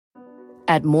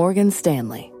At Morgan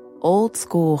Stanley, old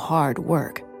school hard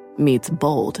work meets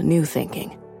bold new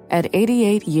thinking. At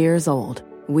 88 years old,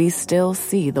 we still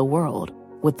see the world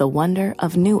with the wonder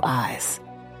of new eyes,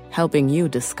 helping you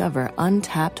discover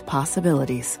untapped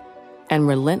possibilities and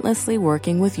relentlessly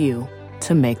working with you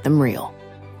to make them real.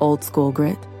 Old school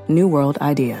grit, new world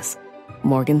ideas.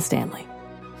 Morgan Stanley.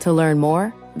 To learn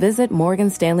more, visit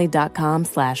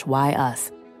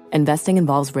morganstanley.com/whyus. Investing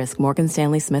involves risk. Morgan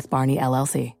Stanley Smith Barney,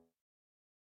 LLC.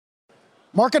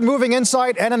 Market moving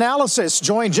insight and analysis.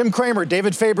 Join Jim Cramer,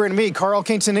 David Faber, and me, Carl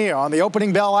Quintanilla, on the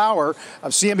opening bell hour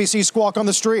of CNBC Squawk on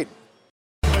the Street.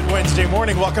 Good Wednesday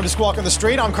morning. Welcome to Squawk on the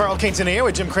Street. I'm Carl Quintanilla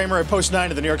with Jim Cramer at Post 9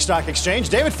 of the New York Stock Exchange.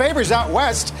 David Faber's out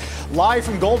west, live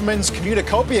from Goldman's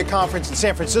Communacopia conference in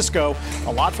San Francisco.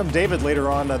 A lot from David later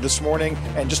on this morning.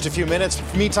 And just a few minutes,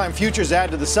 meantime, futures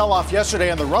add to the sell-off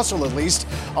yesterday on the Russell, at least,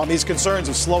 on these concerns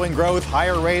of slowing growth,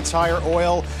 higher rates, higher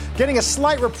oil. Getting a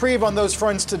slight reprieve on those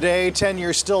fronts today.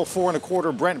 10-year still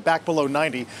 4.25, Brent back below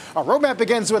 90. Our roadmap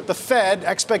begins with the Fed.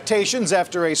 Expectations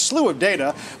after a slew of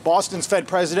data. Boston's Fed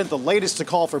president, the latest to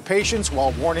call for patience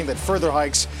while warning that further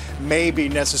hikes may be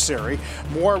necessary.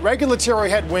 More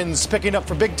regulatory headwinds picking up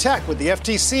for big tech, with the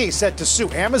FTC set to sue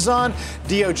Amazon,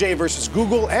 DOJ versus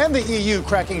Google, and the EU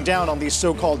cracking down on these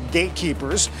so-called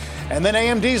gatekeepers. And then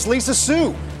AMD's Lisa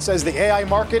Su says the AI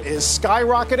market is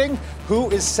skyrocketing. Who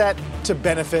is set to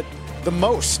benefit the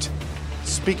most?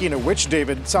 Speaking of which,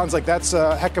 David, sounds like that's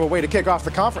a heck of a way to kick off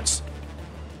the conference.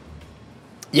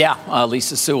 Yeah,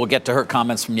 Lisa Su, we'll get to her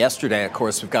comments from yesterday. Of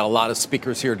course, we've got a lot of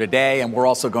speakers here today, and we're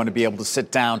also going to be able to sit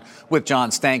down with John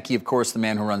Stankey, of course, the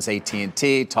man who runs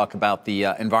AT&T, talk about the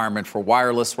environment for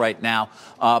wireless right now.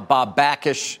 Bob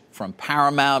Bakish from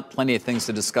Paramount, plenty of things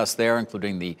to discuss there,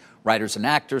 including the writers and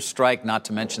actors strike, not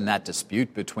to mention that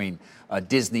dispute between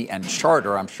Disney and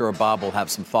Charter. I'm sure Bob will have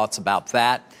some thoughts about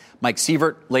that. Mike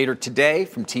Sievert later today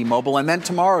from T-Mobile. And then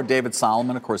tomorrow, David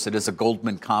Solomon. Of course, it is a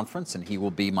Goldman conference, and he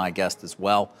will be my guest as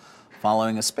well,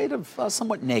 following a spate of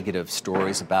somewhat negative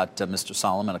stories about Mr.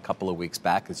 Solomon a couple of weeks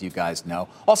back, as you guys know.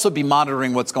 Also be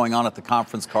monitoring what's going on at the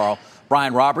conference, Carl.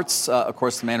 Brian Roberts, of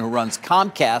course, the man who runs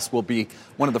Comcast, will be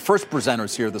one of the first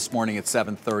presenters here this morning at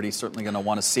 7:30. Certainly going to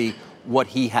want to see what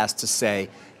he has to say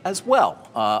as well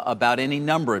about any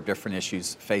number of different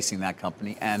issues facing that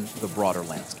company and the broader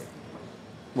landscape.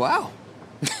 Wow.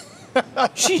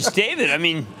 Jeez, David, I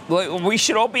mean, we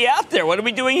should all be out there. What are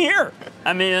we doing here?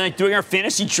 I mean, like doing our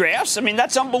fantasy drafts? I mean,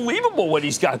 that's unbelievable what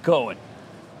he's got going.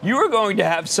 You are going to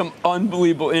have some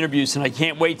unbelievable interviews, and I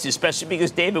can't wait to, especially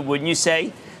because, David, wouldn't you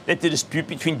say that the dispute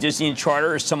between Disney and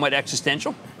Charter is somewhat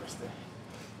existential?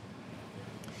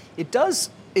 It does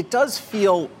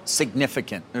feel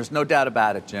significant. There's no doubt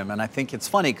about it, Jim. And I think it's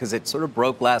funny because it sort of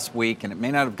broke last week, and it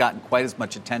may not have gotten quite as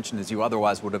much attention as you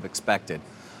otherwise would have expected.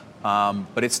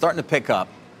 But it's starting to pick up.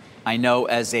 I know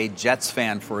as a Jets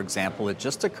fan, for example, it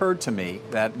just occurred to me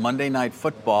that Monday Night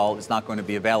Football is not going to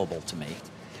be available to me.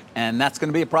 And that's going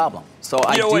to be a problem. So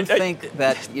I do think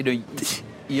that,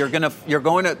 they're going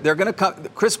to come.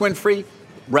 Chris Winfrey,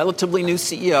 relatively new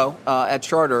CEO at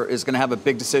Charter, is going to have a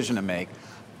big decision to make.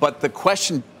 But the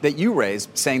question that you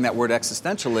raised, saying that word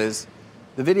existential, is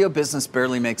the video business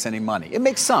barely makes any money. It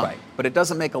makes some, right, but it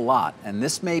doesn't make a lot. And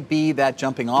this may be that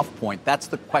jumping off point. That's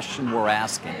the question we're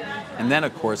asking. And then,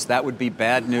 of course, that would be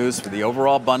bad news for the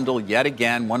overall bundle. Yet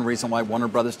again, one reason why Warner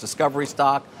Brothers Discovery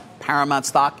stock, Paramount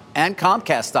stock, and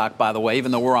Comcast stock, by the way,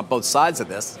 even though we're on both sides of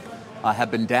this,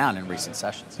 have been down in recent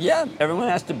sessions. Yeah, everyone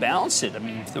has to balance it. I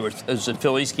mean, there's a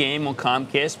Phillies game on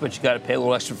Comcast, but you got to pay a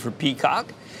little extra for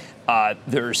Peacock.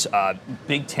 There's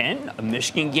Big Ten, a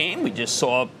Michigan game. We just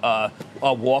saw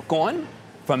a walk-on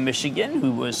from Michigan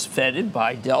who was feted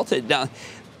by Delta. Now,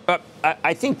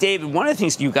 I think, David, one of the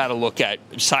things you got to look at,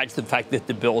 besides the fact that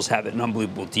the Bills have an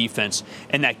unbelievable defense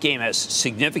and that game has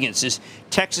significance, is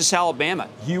Texas-Alabama,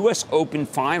 U.S. Open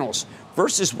Finals,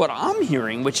 versus what I'm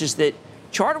hearing, which is that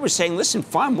Charter was saying, listen,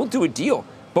 fine, we'll do a deal.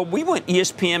 But we want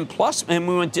ESPN Plus and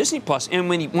we want Disney Plus, and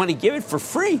when you want to give it for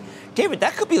free, David,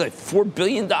 that could be like $4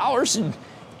 billion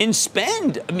in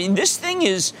spend. I mean, this thing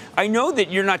is, I know that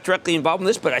you're not directly involved in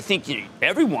this, but I think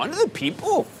every one of the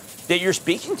people that you're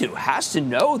speaking to has to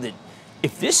know that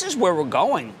if this is where we're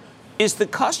going, is the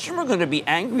customer going to be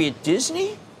angry at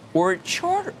Disney or at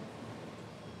Charter?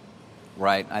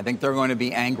 Right. I think they're going to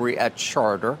be angry at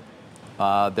Charter,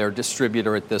 their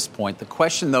distributor at this point. The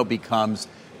question, though, becomes,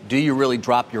 do you really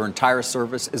drop your entire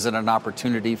service? Is it an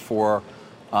opportunity for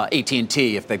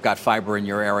AT&T, if they've got fiber in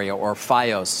your area, or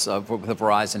Fios with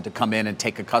Verizon to come in and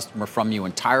take a customer from you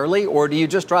entirely? Or do you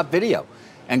just drop video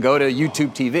and go to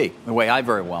YouTube TV, the way I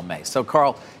very well may. So,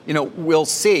 Carl, we'll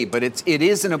see, but it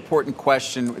is an important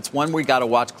question. It's one we got to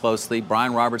watch closely.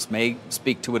 Brian Roberts may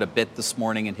speak to it a bit this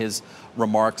morning in his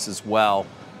remarks as well.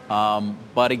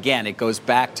 But again, it goes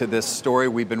back to this story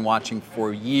we've been watching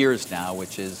for years now,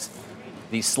 which is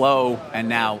the slow and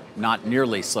now not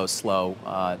nearly so slow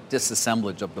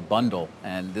disassemblage of the bundle.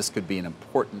 And this could be an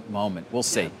important moment. We'll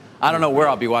see. I don't know where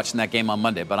I'll be watching that game on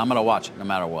Monday, but I'm going to watch it no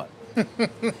matter what.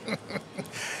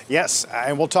 Yes,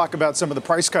 and we'll talk about some of the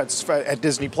price cuts at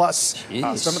Disney Plus.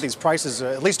 Some of these prices,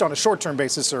 at least on a short-term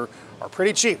basis, are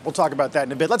pretty cheap. We'll talk about that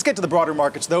in a bit. Let's get to the broader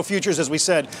markets, though. Futures, as we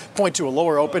said, point to a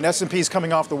lower open. S&P's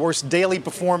coming off the worst daily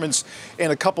performance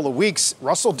in a couple of weeks.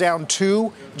 Russell down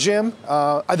 2, Jim.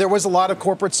 There was a lot of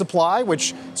corporate supply,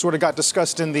 which sort of got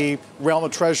discussed in the realm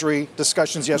of Treasury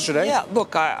discussions yesterday. Yeah,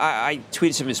 look, I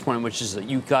tweeted something this morning, which is that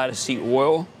you've got to see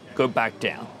oil go back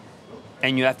down.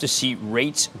 And you have to see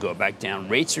rates go back down.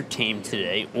 Rates are tame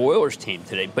today. Oil is tame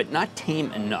today, but not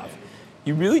tame enough.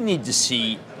 You really need to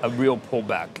see a real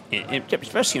pullback,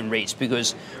 especially in rates,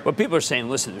 because what people are saying,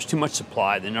 listen, there's too much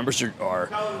supply. The numbers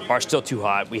are still too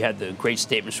high. We had the great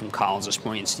statements from Collins this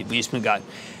morning, and Steve Leisman got.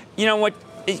 You know what,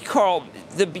 Carl,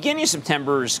 the beginning of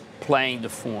September is playing to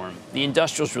form. The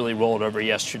industrials really rolled over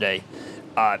yesterday.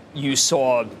 You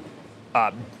saw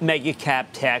mega cap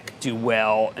tech do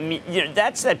well. I mean,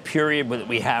 that's that period that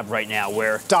we have right now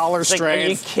where dollar strength. Like, are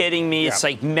you kidding me? Yeah. It's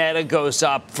like Meta goes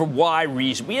up for why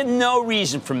reason? We had no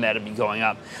reason for Meta to be going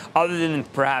up, other than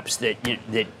perhaps that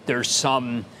there's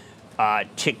some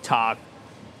TikTok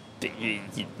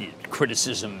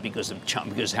criticism because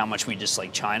of how much we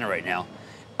dislike China right now.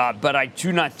 But I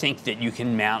do not think that you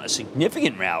can mount a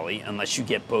significant rally unless you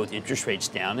get both interest rates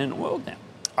down and oil down.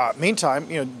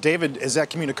 Meantime, David is at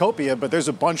Communacopia, but there's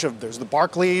the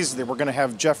Barclays. We're going to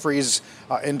have Jefferies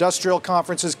industrial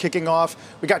conferences kicking off.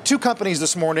 We got 2 companies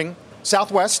this morning.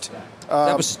 Southwest.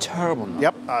 That was a terrible number.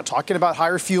 Yep. Talking about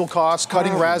higher fuel costs,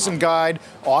 cutting RASM guide.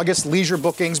 August leisure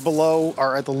bookings below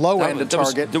are at the low end of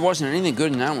target. There wasn't anything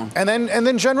good in that one. And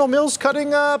then General Mills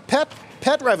cutting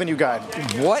pet revenue guide.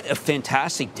 What a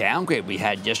fantastic downgrade we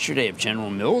had yesterday of General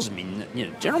Mills. I mean,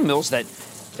 General Mills, that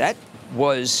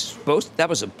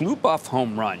was a blue buff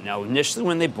home run. Now, initially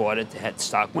when they bought it,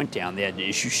 stock went down. They had to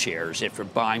issue shares after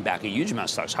buying back a huge amount of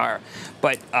stocks higher.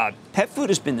 But pet food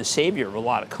has been the savior of a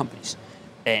lot of companies.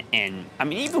 And I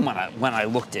mean, even when I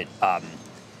looked at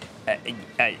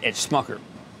Smucker,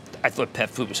 I thought pet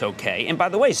food was okay. And by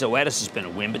the way, Zoetis has been a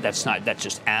win, but that's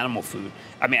just animal food.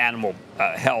 I mean, animal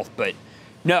health. But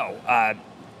no,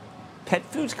 pet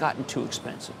food's gotten too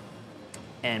expensive.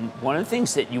 And one of the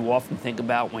things that you often think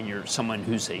about when you're someone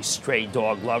who's a stray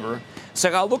dog lover, it's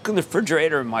like I'll look in the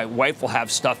refrigerator and my wife will have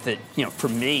stuff that, for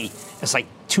me, it's like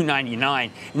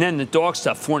 $2.99, and then the dog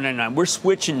stuff, $4.99. We're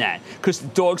switching that because the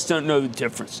dogs don't know the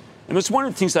difference. And that's one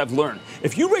of the things I've learned.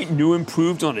 If you rate new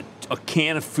improved on a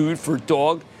can of food for a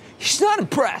dog, he's not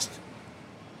impressed.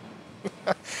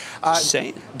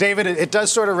 David, it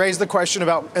does sort of raise the question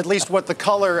about at least what the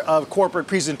color of corporate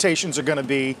presentations are going to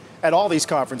be at all these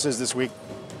conferences this week.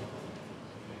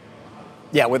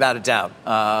 Yeah, without a doubt.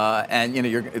 And,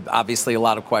 you're obviously a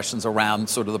lot of questions around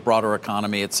sort of the broader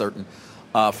economy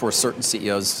for certain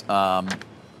CEOs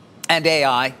and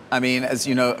AI. I mean, as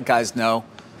guys know,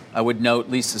 I would note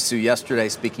Lisa Su yesterday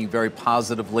speaking very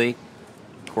positively.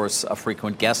 Of course, a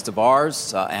frequent guest of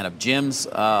ours and of Jim's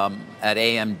at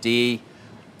AMD.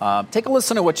 Take a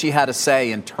listen to what she had to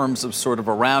say in terms of sort of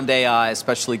around AI,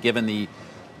 especially given the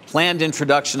planned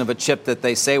introduction of a chip that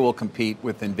they say will compete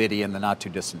with NVIDIA in the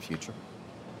not-too-distant future.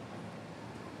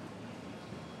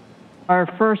 Our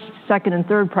first, second, and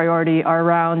third priority are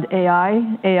around AI,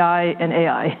 and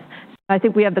AI. I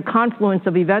think we have the confluence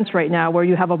of events right now where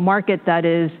you have a market that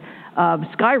is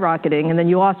skyrocketing, and then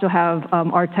you also have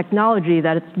our technology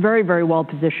that it's very, very well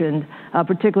positioned,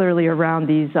 particularly around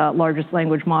these largest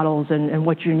language models and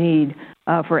what you need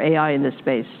for AI in this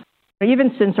space.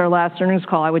 Even since our last earnings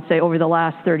call, I would say over the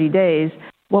last 30 days,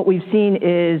 what we've seen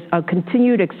is a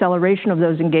continued acceleration of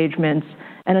those engagements,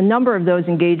 and a number of those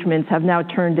engagements have now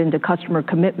turned into customer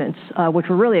commitments, which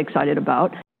we're really excited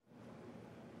about.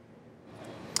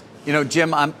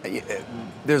 Jim,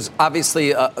 there's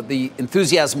obviously the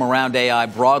enthusiasm around AI,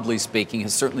 broadly speaking,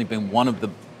 has certainly been one of the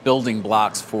building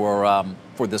blocks for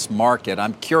this market.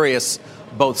 I'm curious,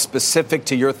 both specific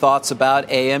to your thoughts about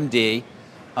AMD,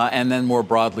 and then more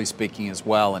broadly speaking as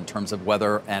well, in terms of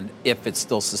whether and if it's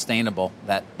still sustainable,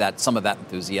 that some of that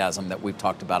enthusiasm that we've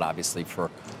talked about, obviously, for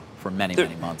many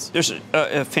months. There's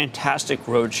a fantastic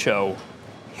roadshow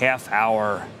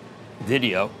half-hour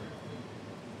video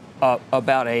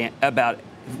about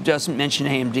doesn't mention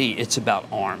AMD. It's about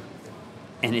ARM,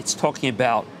 and it's talking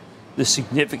about the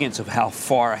significance of how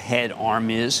far ahead ARM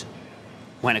is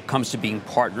when it comes to being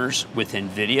partners with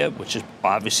NVIDIA, which is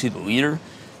obviously the leader.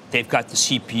 They've got the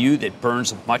CPU that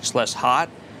burns much less hot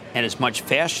and is much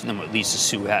faster than what Lisa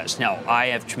Su has. Now, I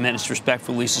have tremendous respect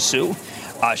for Lisa Su.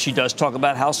 She does talk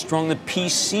about how strong the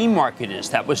PC market is.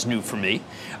 That was new for me.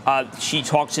 She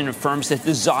talks and affirms that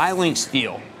the Xilinx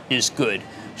deal is good.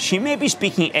 She may be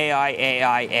speaking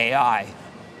AI,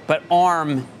 but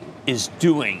ARM is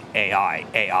doing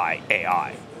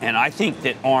AI. And I think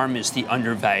that ARM is the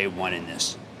undervalued one in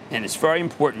this. And it's very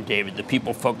important, David, that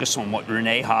people focus on what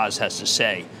Renee Haas has to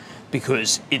say,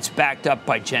 because it's backed up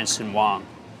by Jensen Huang.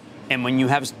 And when you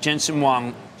have Jensen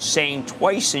Huang saying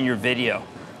twice in your video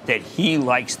that he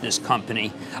likes this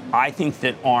company, I think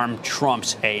that ARM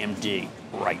trumps AMD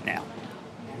right now.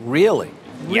 Really?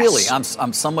 Really? Yes.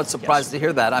 I'm somewhat surprised to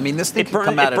hear that. I mean, this thing could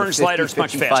come out at a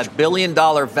 $55 billion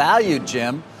value,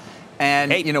 Jim.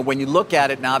 And, when you look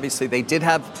at it, and obviously they did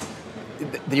have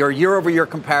your year-over-year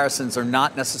comparisons are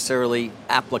not necessarily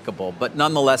applicable, but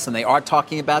nonetheless, and they are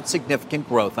talking about significant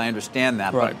growth. I understand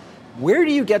that. Right. But where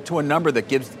do you get to a number that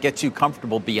gets you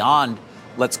comfortable beyond,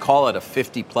 let's call it a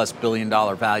 $50+ billion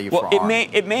value for ARM?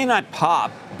 It may not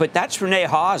pop, but that's Renee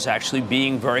Haas actually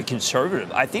being very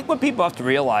conservative. I think what people have to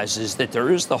realize is that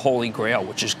there is the Holy Grail,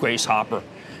 which is Grace Hopper,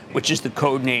 which is the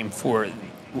code name for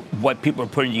what people are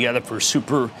putting together for a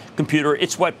supercomputer.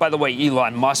 It's what, by the way,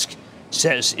 Elon Musk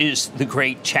says is the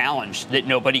great challenge that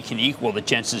nobody can equal that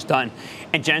Jensen's done.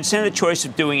 And Jensen had a choice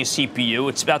of doing a CPU.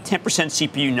 It's about 10%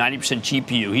 CPU, 90%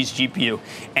 GPU. He's GPU.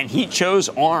 And he chose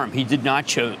ARM. He did not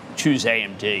choose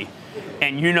AMD.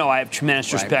 And I have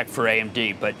tremendous respect for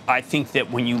AMD, but I think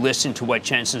that when you listen to what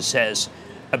Jensen says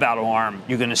about ARM,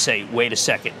 you're going to say, wait a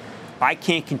second, I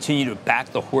can't continue to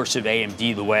back the horse of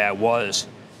AMD the way I was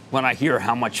when I hear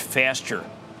how much faster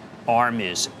ARM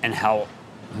is and how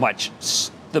much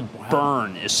the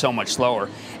burn is so much lower.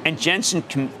 And Jensen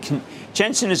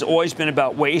has always been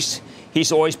about waste.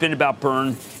 He's always been about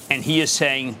burn. And he is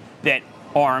saying that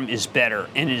ARM is better.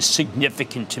 And it is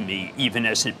significant to me, even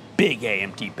as a big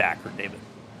AMD backer, David.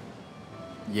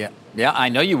 Yeah, I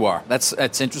know you are. That's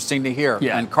interesting to hear.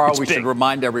 Yeah, and Carl, we should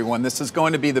remind everyone, this is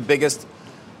going to be the biggest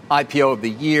IPO of the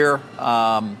year.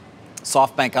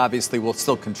 SoftBank obviously will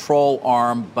still control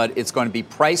ARM, but it's going to be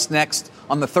priced next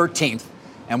on the 13th,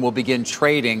 and we'll begin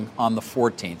trading on the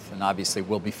 14th. And obviously,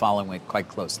 we'll be following it quite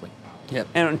closely. Yeah,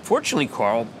 and unfortunately,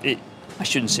 Carl, I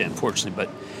shouldn't say unfortunately,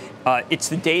 but it's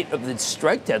the date of the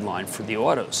strike deadline for the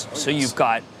autos. So you've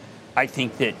got, I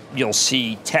think that you'll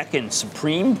see tech in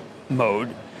supreme mode,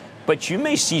 but you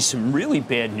may see some really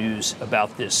bad news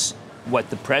about this. What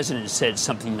the president said,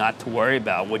 something not to worry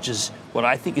about, which is what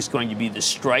I think is going to be the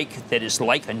strike that is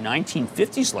like a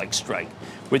 1950s-like strike,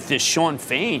 with this Sean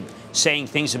Fain saying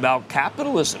things about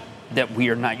capitalism that we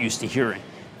are not used to hearing.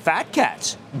 Fat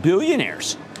cats,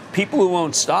 billionaires, people who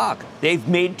own stock, they've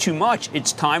made too much.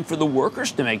 It's time for the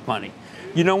workers to make money.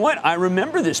 You know what? I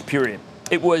remember this period.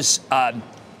 It was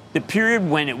the period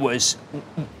when it was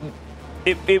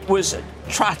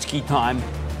Trotsky time.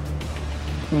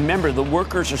 Remember, the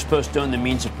workers are supposed to own the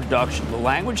means of production. The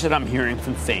language that I'm hearing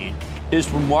from Fain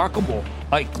is remarkable,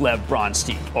 like Lev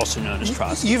Bronstein, also known as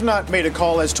Trotsky. You've not made a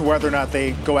call as to whether or not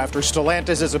they go after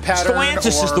Stellantis as a pattern?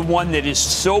 Stellantis is the one that is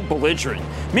so belligerent.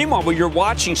 Meanwhile, when you're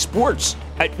watching sports,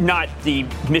 not the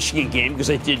Michigan game, because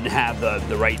they didn't have the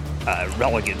right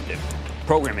relegate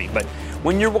programming, but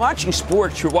when you're watching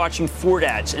sports, you're watching Ford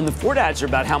ads, and the Ford ads are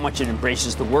about how much it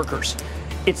embraces the workers.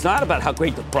 It's not about how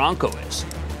great the Bronco is.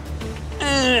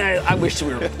 I wish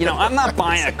we were, I'm not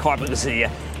buying a car because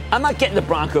of I'm not getting the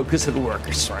Bronco because of the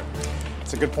workers. Right.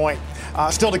 That's a good point.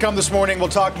 Still to come this morning, we'll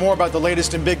talk more about the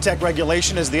latest in big tech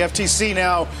regulation as the FTC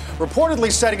now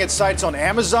reportedly setting its sights on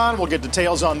Amazon. We'll get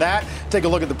details on that. Take a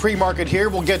look at the pre-market here.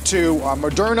 We'll get to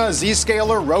Moderna,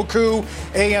 Zscaler, Roku,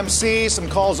 AMC, some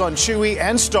calls on Chewy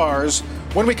and Stars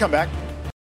when we come back.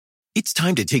 It's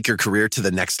time to take your career to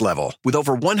the next level. With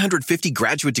over 150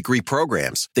 graduate degree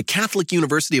programs, the Catholic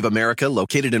University of America,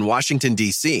 located in Washington,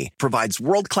 D.C., provides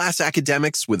world-class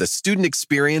academics with a student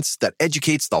experience that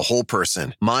educates the whole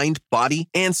person, mind, body,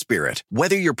 and spirit.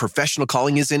 Whether your professional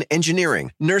calling is in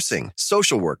engineering, nursing,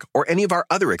 social work, or any of our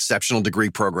other exceptional degree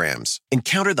programs,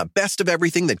 encounter the best of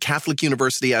everything that Catholic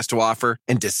University has to offer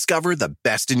and discover the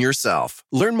best in yourself.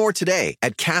 Learn more today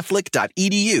at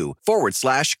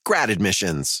catholic.edu/grad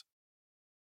admissions.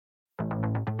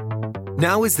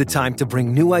 Now is the time to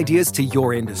bring new ideas to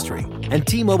your industry. And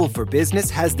T-Mobile for Business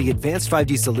has the advanced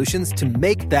 5G solutions to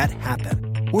make that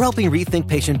happen. We're helping rethink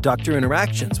patient-doctor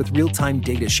interactions with real-time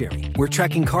data sharing. We're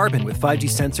tracking carbon with 5G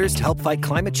sensors to help fight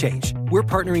climate change. We're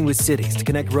partnering with cities to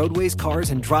connect roadways, cars,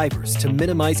 and drivers to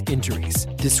minimize injuries.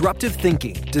 Disruptive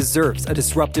thinking deserves a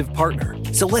disruptive partner.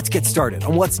 So let's get started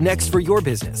on what's next for your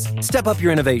business. Step up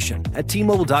your innovation at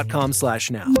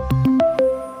T-Mobile.com/now.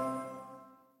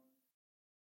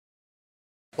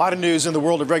 A lot of news in the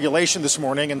world of regulation this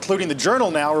morning, including the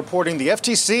Journal now reporting the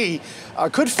FTC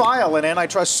could file an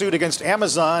antitrust suit against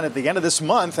Amazon at the end of this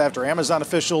month after Amazon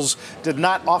officials did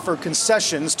not offer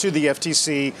concessions to the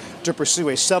FTC to pursue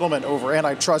a settlement over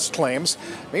antitrust claims.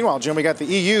 Meanwhile, Jim, we got the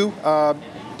EU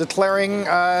declaring,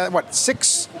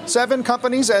 6-7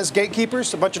 companies as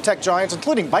gatekeepers, a bunch of tech giants,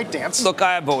 including ByteDance. Look,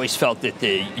 I've always felt that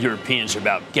the Europeans are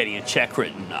about getting a check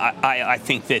written. I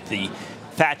think that the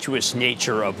fatuous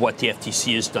nature of what the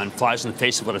FTC has done flies in the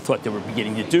face of what I thought they were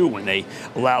beginning to do when they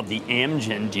allowed the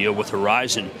Amgen deal with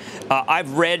Horizon.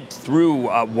 I've read through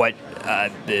what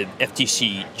the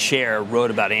FTC chair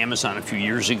wrote about Amazon a few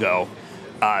years ago,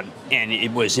 and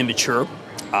it was immature.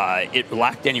 It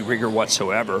lacked any rigor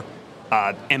whatsoever.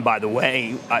 And by the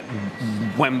way,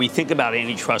 when we think about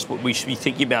antitrust, what we should be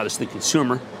thinking about is the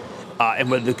consumer and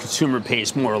whether the consumer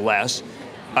pays more or less.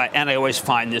 And I always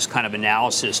find this kind of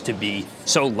analysis to be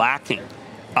so lacking,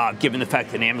 given the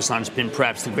fact that Amazon's been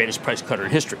perhaps the greatest price cutter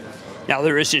in history. Now,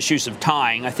 there is issues of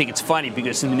tying. I think it's funny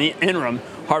because in the interim,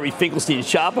 Harvey Finkelstein's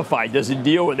Shopify does a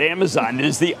deal with Amazon that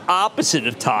is the opposite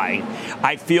of tying.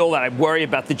 I feel that I worry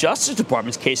about the Justice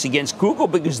Department's case against Google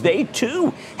because they,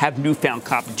 too, have newfound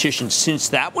competition since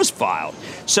that was filed.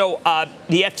 So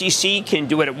the FTC can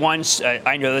do it at once.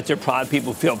 I know that there are probably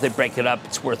people who feel if they break it up,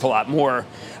 it's worth a lot more.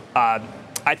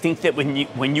 I think that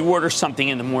when you order something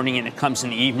in the morning and it comes in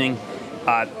the evening,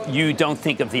 you don't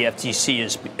think of the FTC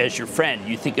as your friend.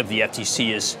 You think of the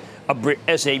FTC as a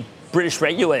British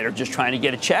regulator just trying to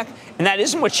get a check, and that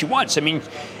isn't what she wants. I mean,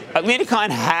 Lena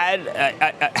Khan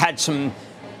had some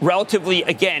relatively,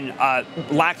 again,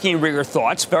 lacking rigor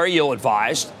thoughts, very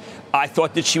ill-advised. I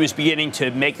thought that she was beginning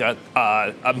to make a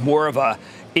more of a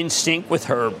instinct with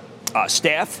her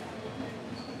staff,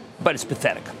 but it's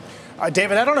pathetic.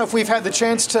 David, I don't know if we've had the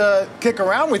chance to kick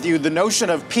around with you the notion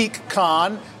of peak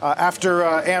con after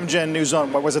Amgen news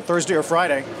on, what was it, Thursday or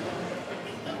Friday?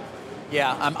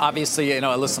 Yeah, obviously,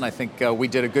 listen, I think we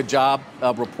did a good job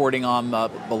reporting on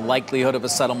the likelihood of a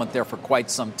settlement there for quite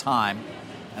some time.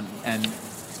 And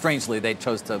strangely, they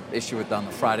chose to issue it on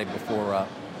the Friday before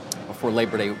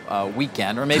Labor Day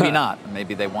weekend, or maybe not.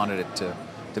 Maybe they wanted it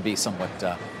to be somewhat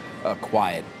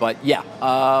quiet. But yeah,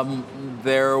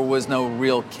 there was no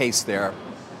real case there.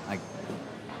 I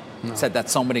said that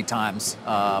so many times.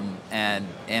 And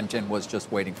Amgen was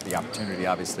just waiting for the opportunity,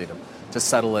 obviously, to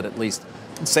settle it at least.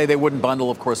 And say they wouldn't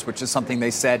bundle, of course, which is something they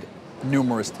said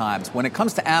numerous times. When it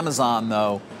comes to Amazon,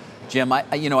 though, Jim,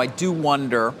 I do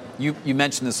wonder, you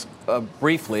mentioned this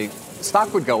briefly,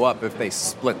 stock would go up if they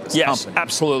split this company. Yes,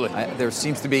 absolutely. There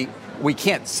seems to be, we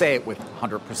can't say it with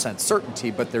 100% certainty,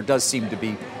 but there does seem to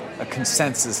be a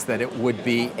consensus that it would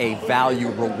be a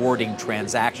value-rewarding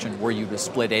transaction were you to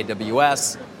split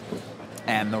AWS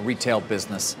and the retail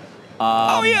business.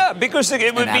 Because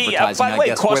it would be, by the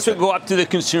way, costs would go up to the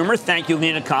consumer. Thank you,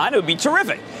 Lena Khan. It would be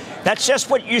terrific. That's just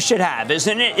what you should have,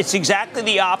 isn't it? It's exactly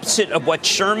the opposite of what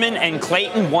Sherman and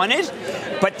Clayton wanted.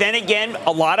 But then again,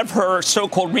 a lot of her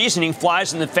so-called reasoning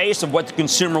flies in the face of what the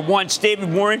consumer wants. David,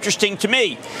 more interesting to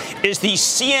me is the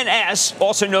CNS,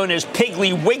 also known as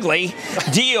Piggly Wiggly,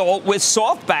 deal with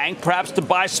SoftBank, perhaps to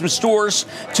buy some stores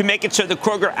to make it so the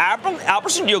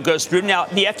Kroger-Albertson deal goes through. Now,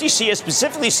 the FTC has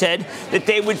specifically said that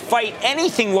they would fight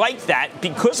anything like that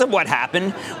because of what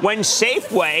happened when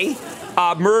Safeway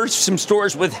merged some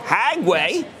stores with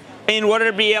Hagway in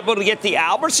order to be able to get the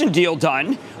Albertson deal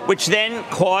done, which then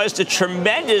caused a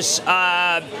tremendous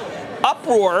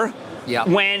uproar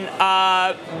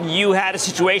when you had a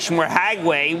situation where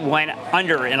Hagway went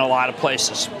under in a lot of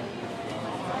places.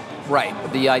 Right.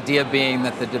 The idea being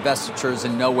that the divestitures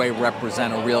in no way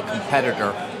represent a real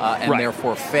competitor and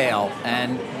therefore fail.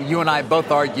 And you and I both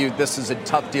argued this is a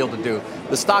tough deal to do.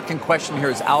 The stock in question here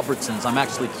is Albertsons. I'm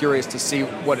actually curious to see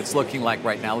what it's looking like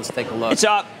right now. Let's take a look. It's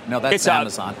up. No, that's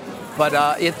Amazon. But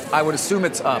I would assume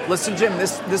it's up. Listen, Jim,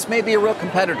 this may be a real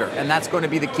competitor, and that's going to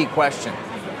be the key question.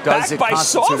 Does it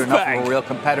constitute enough of a real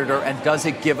competitor, and does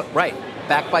it give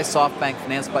backed by SoftBank,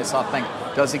 financed by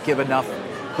SoftBank, does it give enough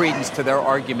credence to their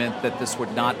argument that this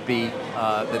would not be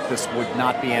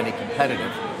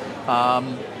anti-competitive?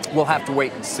 We'll have to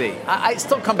wait and see. I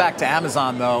still come back to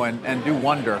Amazon, though, and do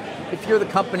wonder, if you're the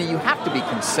company, you have to be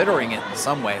considering it in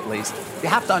some way at least. You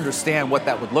have to understand what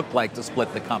that would look like to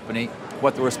split the company.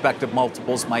 what the respective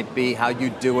multiples might be, how you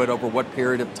do it, over what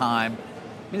period of time.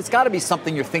 I mean, it's got to be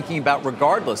something you're thinking about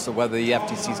regardless of whether the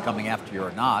FTC is coming after you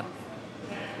or not.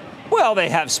 Well, they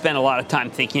have spent a lot of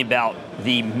time thinking about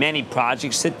the many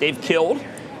projects that they've killed.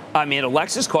 I mean,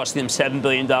 Alexa's costing them $7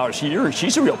 billion a year, and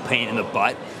she's a real pain in the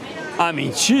butt. I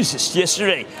mean, Jesus,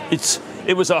 yesterday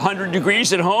it was 100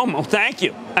 degrees at home. Well, thank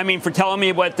you. I mean, for telling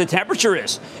me what the temperature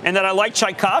is. And that I like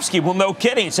Tchaikovsky. Well, no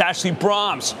kidding. It's actually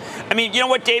Brahms. I mean, you know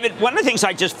what, David? One of the things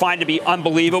I just find to be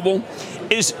unbelievable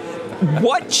is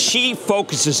what she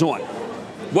focuses on,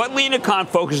 what Lina Khan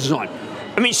focuses on.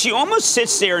 I mean, she almost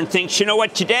sits there and thinks, you know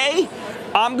what, today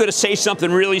I'm going to say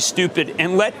something really stupid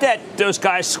and let those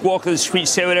guys squawk on the street,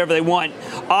 say whatever they want.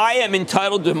 I am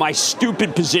entitled to my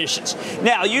stupid positions.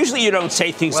 Now, usually you don't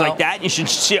say things like that. You should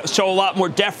show a lot more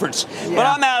deference. Yeah. But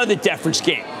I'm out of the deference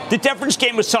game. The deference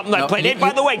game was something I played. Hey,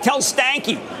 by the way, tell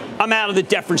Stanky I'm out of the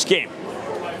deference game.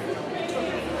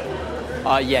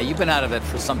 Yeah, you've been out of it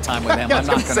for some time with him. I'm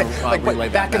not going to relay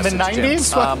that back in the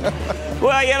 90s?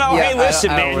 Well, you know, hey, listen,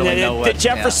 man, the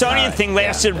Jeffersonian thing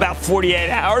lasted about 48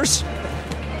 hours.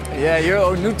 Yeah,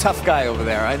 you're a new tough guy over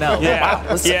there. I know. Yeah, wow.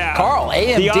 Listen, Carl,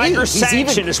 AMD. The Irish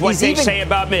sanction is what they say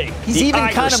about me. He's even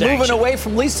kind of moving away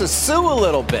from Lisa Sue a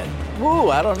little bit. Ooh,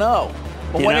 I don't know.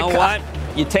 But you know what?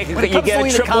 You get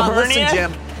a triple hernia. Listen,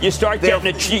 Jim, you start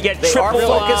getting you get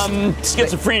triple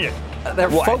schizophrenia.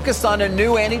 They're focused on a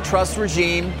new antitrust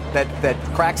regime that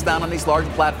cracks down on these large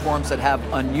platforms that have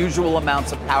unusual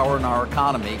amounts of power in our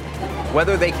economy.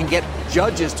 Whether they can get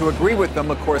judges to agree with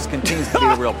them, of course, continues to be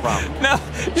a real problem. No,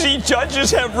 see, judges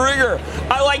have rigor.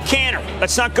 I like candor.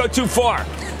 Let's not go too far.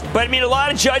 But, I mean, a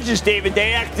lot of judges, David,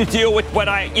 they have to deal with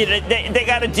they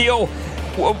got to deal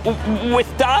with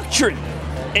doctrine.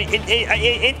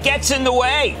 It gets in the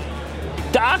way.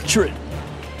 Doctrine.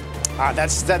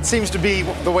 That seems to be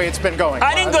the way it's been going.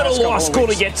 I didn't go to law school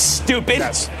to get stupid.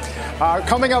 Yes.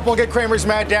 Coming up, we'll get Cramer's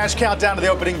Mad Dash countdown to the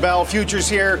opening bell. Futures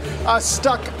here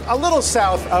stuck a little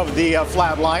south of the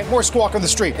flat line. More Squawk on the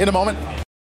Street in a moment.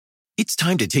 It's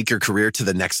time to take your career to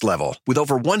the next level. With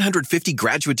over 150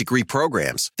 graduate degree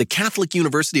programs, the Catholic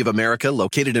University of America,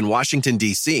 located in Washington,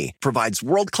 D.C., provides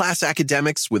world-class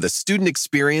academics with a student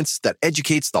experience that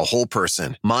educates the whole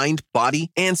person, mind, body,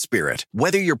 and spirit.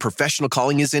 Whether your professional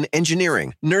calling is in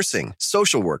engineering, nursing,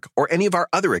 social work, or any of our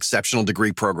other exceptional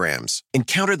degree programs,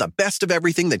 encounter the best of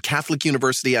everything that Catholic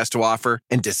University has to offer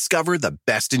and discover the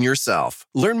best in yourself.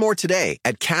 Learn more today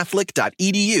at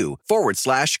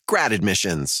catholic.edu/grad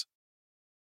admissions.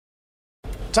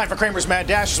 Time for Cramer's Mad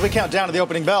Dash as we count down to the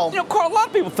opening bell. You know, Carl, a lot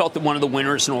of people felt that one of the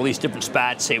winners in all these different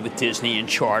spats, say with Disney and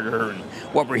Charter, and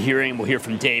what we'll hear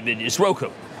from David, is Roku.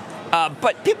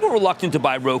 But people were reluctant to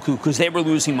buy Roku because they were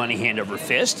losing money hand over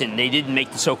fist, and they didn't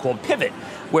make the so-called pivot,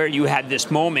 where you had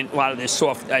this moment, a lot of this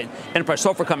enterprise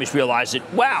software companies realized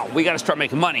that, wow, we got to start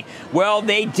making money. Well,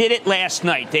 they did it last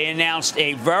night. They announced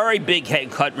a very big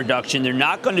headcount reduction. They're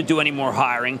not going to do any more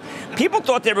hiring. People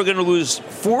thought they were going to lose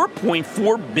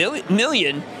 4.4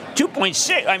 million,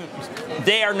 2.6.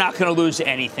 They are not going to lose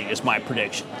anything, is my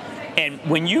prediction. And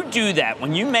when you do that,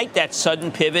 when you make that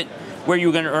sudden pivot, where you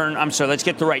were going to earn, let's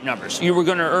get the right numbers. You were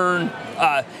going to earn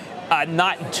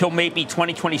not until maybe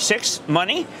 2026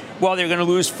 money. Well, they're going to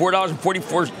lose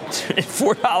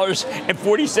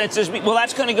 $4.40 this week. Well,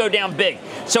 that's going to go down big.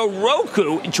 So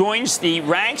Roku joins the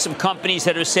ranks of companies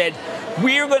that have said,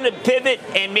 we're going to pivot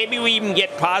and maybe we even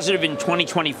get positive in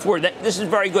 2024. This is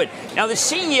very good. Now, the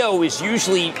CEO is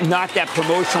usually not that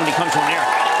promotional when he comes on air.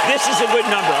 This is a good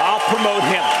number. I'll promote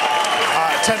him.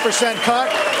 10% cut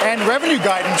and revenue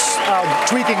guidance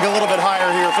tweaking a little bit higher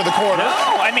here for the quarter.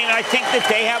 No, I mean, I think that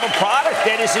they have a product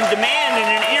that is in demand in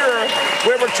an era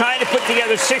where we're trying to put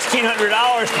together $1,600 to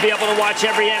be able to watch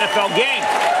every NFL game.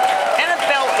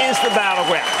 NFL is the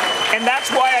battleground, and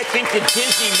that's why I think that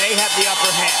Disney may have the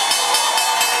upper hand.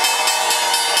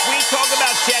 We talk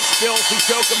about Jets, Bills, we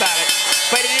joke about it,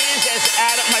 but it is, as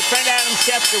my friend Adam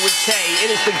Schefter would say,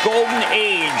 it is the golden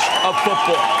age of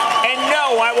football. And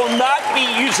no, I will not be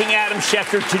using Adam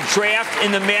Schefter to draft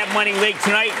in the Mad Money League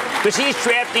tonight because he's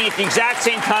drafting at the exact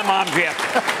same time I'm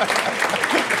drafting.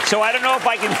 So I don't know if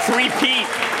I can three-peat.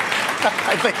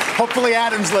 I think hopefully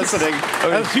Adam's listening.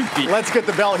 Let's get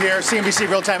the bell here. CNBC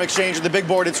Real-Time Exchange and the big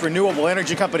board. It's renewable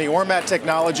energy company Ormat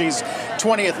Technologies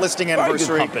 20th listing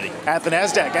anniversary at the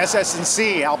NASDAQ.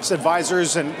 SS&C helps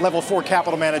advisors and level 4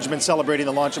 capital management celebrating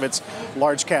the launch of its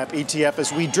large cap ETF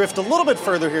as we drift a little bit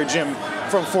further here, Jim,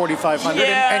 from 4,500.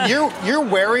 Yeah. And you're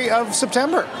wary of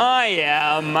September. I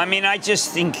am. I mean, I just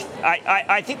think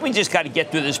I think we just got to get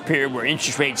through this period where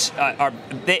interest rates are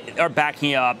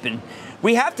backing up, and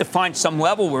we have to find some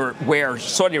level where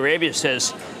Saudi Arabia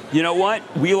says, you know what?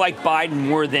 We like Biden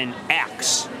more than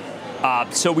X.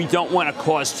 So we don't want to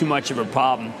cause too much of a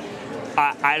problem.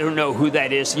 I don't know who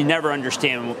that is. You never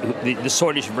understand. The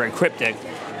Saudis are very cryptic.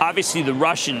 Obviously, the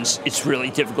Russians, it's really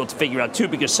difficult to figure out, too,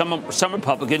 because some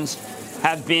Republicans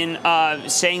have been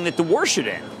saying that the war should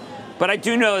end. But I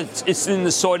do know it's in the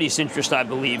Saudis' interest, I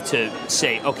believe, to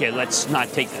say, okay, let's not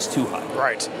take this too high.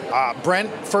 Right.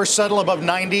 Brent, first settle above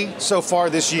 90 so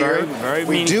far this year. Very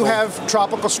we do have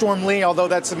Tropical Storm Lee, although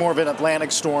that's more of an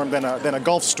Atlantic storm than a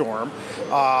Gulf storm.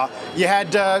 You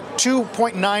had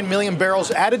 2.9 million barrels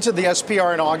added to the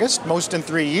SPR in August, most in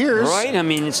 3 years. Right. I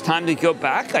mean, it's time to go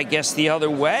back, I guess, the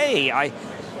other way.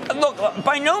 Look,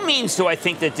 by no means do I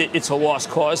think that it's a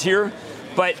lost cause here.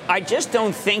 But I just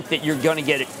don't think that you're not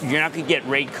going to get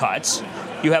rate cuts.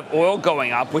 You have oil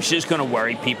going up, which is going to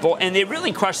worry people. And they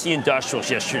really crushed the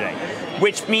industrials yesterday,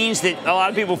 which means that a lot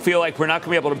of people feel like we're not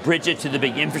going to be able to bridge it to the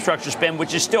big infrastructure spend,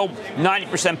 which is still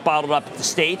 90% bottled up at the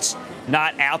states,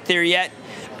 not out there yet.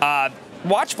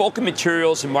 Watch Vulcan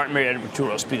Materials and Martin Marietta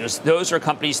Materials, because those are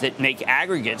companies that make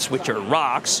aggregates, which are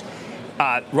rocks.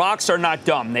 Rocks are not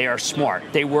dumb. They are smart.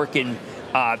 They work in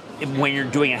when you're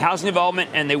doing a housing development,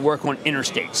 and they work on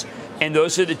interstates. And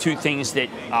those are the two things that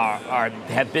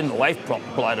have been the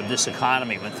lifeblood of this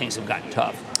economy when things have gotten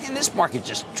tough. And this market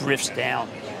just drifts down.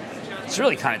 It's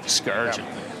really kind of discouraging.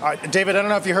 Yeah. David, I don't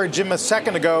know if you heard Jim a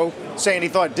second ago saying he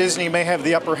thought Disney may have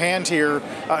the upper hand here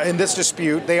in this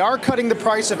dispute. They are cutting the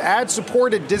price of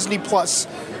ad-supported Disney Plus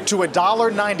to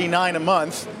 $1.99 a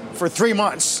month for 3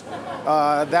 months.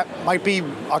 That might be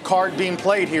a card being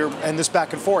played here in this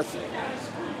back and forth.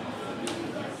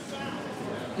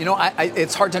 You know,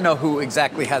 it's hard to know who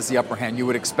exactly has the upper hand. You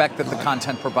would expect that the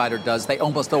content provider does. They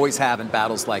almost always have in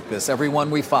battles like this.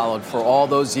 Everyone we followed for all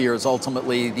those years,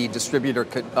 ultimately the distributor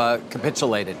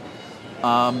capitulated.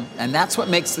 And that's what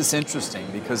makes this interesting,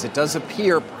 because it does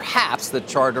appear perhaps that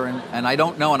Charter, and I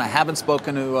don't know, and I haven't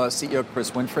spoken to CEO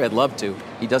Chris Winfrey. I'd love to.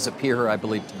 He does appear here, I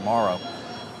believe, tomorrow.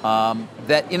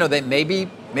 That, you know, they maybe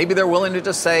they're willing to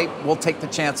just say, we'll take the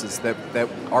chances that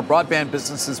our broadband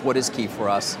business is what is key for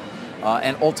us.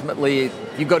 And ultimately,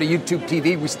 if you go to YouTube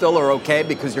TV, we still are okay,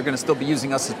 because you're going to still be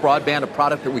using us as broadband, a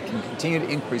product that we can continue to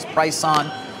increase price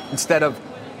on, instead of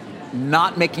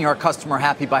not making our customer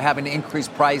happy by having to increase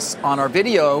price on our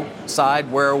video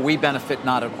side, where we benefit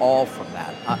not at all from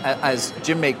that. As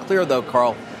Jim made clear, though,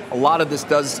 Carl, a lot of this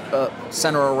does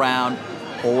center around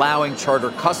allowing Charter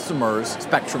customers,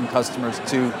 Spectrum customers,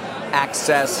 to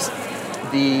access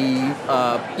the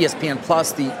ESPN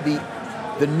Plus,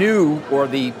 the new or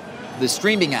the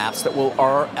streaming apps that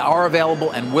are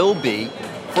available and will be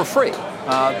for free.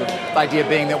 The idea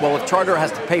being that, well, if Charter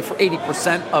has to pay for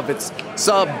 80% of its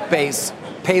sub base,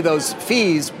 pay those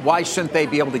fees, why shouldn't they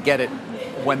be able to get it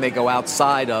when they go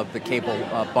outside of the cable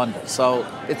bundle? So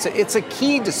it's a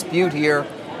key dispute here.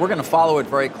 We're going to follow it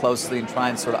very closely and try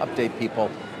and sort of update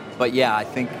people. But yeah, I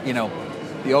think, you know,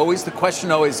 the question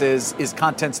always is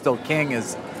content still king,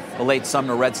 as the late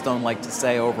Sumner Redstone liked to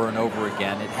say over and over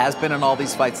again. It has been in all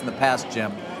these fights in the past,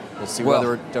 Jim. We'll see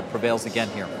whether it prevails again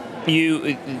here.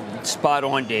 You spot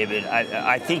on, David.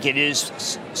 I think it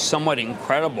is somewhat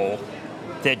incredible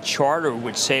that Charter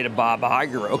would say to Bob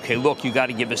Iger, okay, look, you got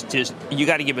to give us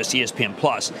ESPN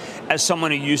Plus. As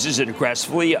someone who uses it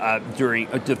aggressively during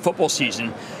the football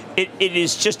season, it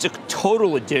is just a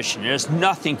total addition. It has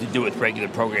nothing to do with regular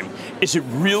programming. Is it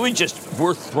really just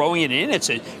worth throwing it in?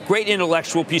 It's a great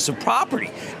intellectual piece of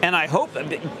property. And I hope,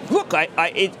 look,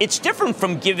 it's different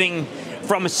from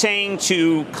saying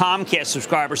to Comcast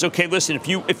subscribers, okay, listen,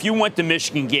 if you want the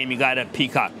Michigan game, you got to have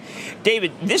Peacock.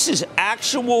 David, this is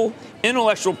actual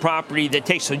intellectual property that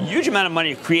takes a huge amount of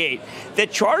money to create,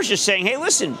 that Charter's just saying, hey,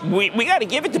 listen, we got to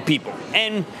give it to people.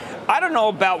 And I don't know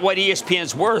about what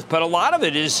ESPN's worth, but a lot of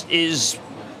it is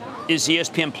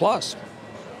ESPN Plus.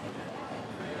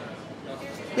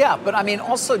 Yeah, but I mean,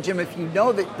 also, Jim, if you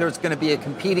know that there's going to be a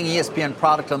competing ESPN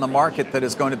product on the market that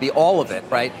is going to be all of it,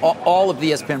 right? All of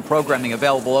the ESPN programming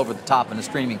available over the top in a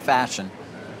streaming fashion,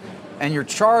 and your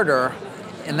Charter,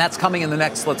 and that's coming in the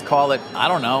next, let's call it, I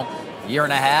don't know, year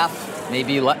and a half,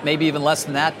 maybe even less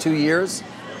than that, 2 years.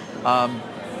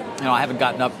 You know, I haven't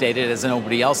gotten updated, as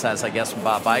nobody else has, I guess, from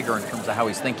Bob Iger in terms of how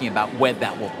he's thinking about when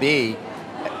that will be.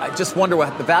 I just wonder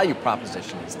what the value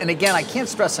proposition is. And again, I can't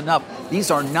stress enough,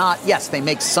 these are not, yes, they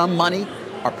make some money.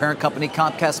 Our parent company,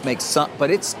 Comcast, makes some,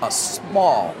 but it's a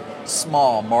small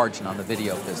margin on the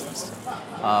video business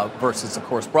versus, of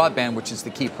course, broadband, which is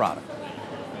the key product.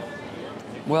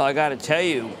 Well, I got to tell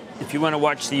you, if you want to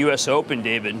watch the U.S. Open,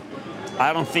 David,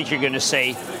 I don't think you're going to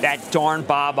say, that darn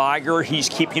Bob Iger, he's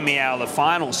keeping me out of the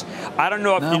finals. I don't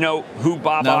know if you know who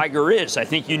Bob Iger is. I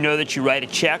think you know that you write a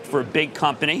check for a big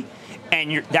company,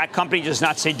 and that company does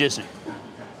not say Disney.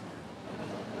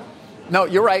 No,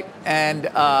 you're right. And,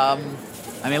 I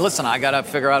mean, listen, I got to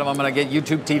figure out if I'm going to get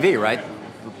YouTube TV, right,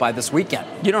 by this weekend.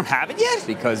 You don't have it yet?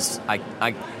 Because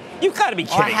You've got to be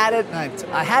kidding.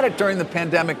 I had it during the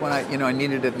pandemic when I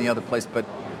needed it in the other place, but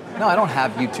no, I don't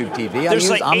have YouTube TV.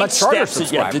 I'm a Charter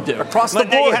subscriber. You have to do. Across the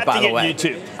board, by the way.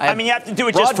 YouTube. I mean, you have to do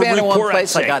it just for broadband in one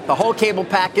place. sake. I got the whole cable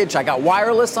package. I got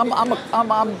wireless.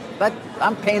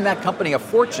 I'm paying that company a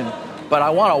fortune. But I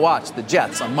want to watch the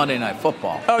Jets on Monday Night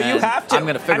Football. Oh, you have to. I'm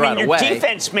going to figure out a way. Your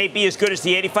defense may be as good as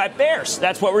the 85 Bears.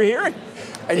 That's what we're hearing.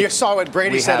 And you saw what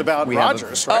Brady said about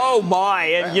Rodgers, right? Oh, my.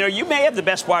 And, you may have the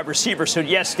best wide receiver. So,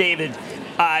 yes, David,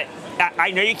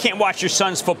 I know you can't watch your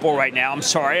son's football right now. I'm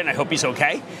sorry, and I hope he's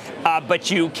okay. But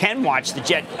you can watch the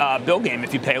Jet-Bill game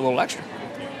if you pay a little extra.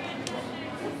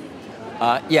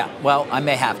 Yeah, well, I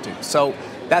may have to. So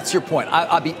that's your point.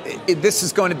 This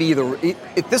is going to be either.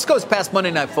 If this goes past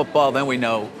Monday Night Football, then we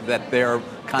know that they're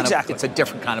kind of. It's a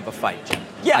different kind of a fight, Jim.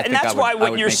 Yeah, and that's why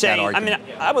what you're saying. I mean,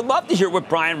 I would love to hear what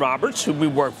Brian Roberts, who we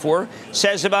work for,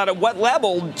 says about at what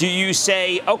level do you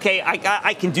say, okay,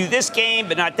 I can do this game,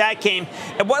 but not that game.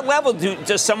 At what level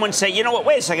does someone say, you know what?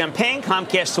 Wait a second, I'm paying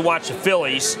Comcast to watch the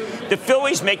Phillies. The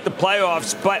Phillies make the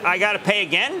playoffs, but I got to pay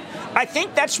again. I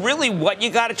think that's really what you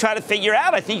got to try to figure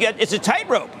out. I think it's a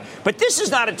tightrope. But this is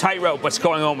not a tightrope, what's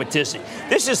going on with Disney.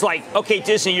 This is like, okay,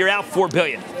 Disney, you're out $4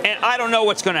 billion. And I don't know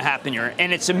what's going to happen here.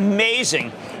 And it's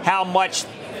amazing how much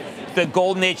the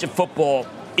golden age of football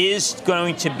is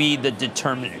going to be the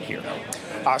determinant here.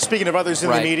 Speaking of others in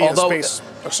the media space.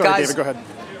 Sorry, guys, David, go ahead.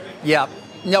 Yeah.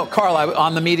 No, Carl,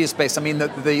 on the media space, I mean,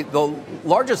 the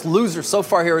largest loser so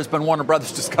far here has been Warner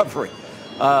Brothers Discovery.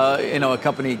 A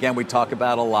company, again, we talk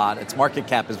about a lot. Its market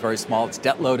cap is very small. Its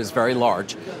debt load is very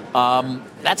large.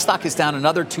 That stock is down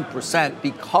another 2%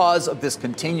 because of this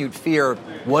continued fear.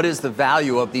 What is the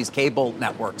value of these cable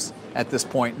networks at this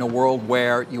point in a world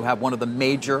where you have one of the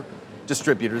major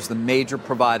distributors, the major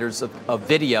providers of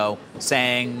video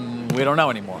saying, we don't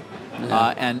know anymore.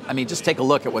 Yeah. And, I mean, just take a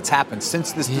look at what's happened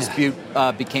since this dispute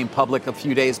became public a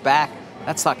few days back.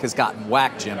 That stock has gotten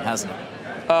whacked, Jim, hasn't it?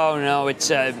 Oh, no,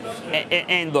 it's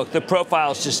and look, the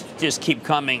profiles just keep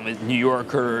coming with New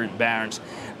Yorker, Barron's.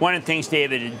 One of the things,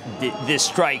 David, this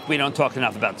strike, we don't talk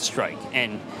enough about the strike.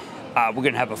 And we're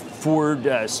going to have a Ford,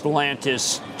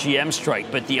 Stellantis, GM strike.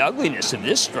 But the ugliness of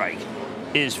this strike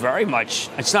is very much,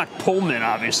 it's not Pullman,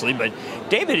 obviously, but,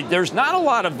 David, there's not a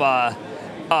lot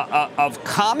of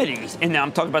comedy. And now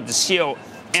I'm talking about the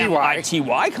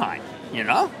C-O-M-I-T-Y kind,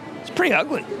 It's pretty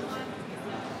ugly.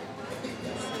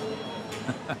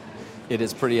 It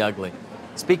is pretty ugly.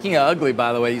 Speaking of ugly,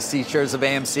 by the way, you see shares of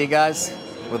AMC, guys,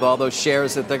 with all those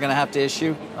shares that they're going to have to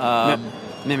issue.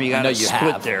 Maybe you got a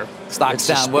split there. Stock's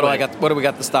down. What do we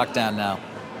got the stock down now?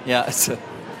 Yeah, it's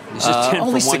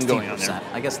only 16% going on there.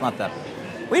 I guess not that.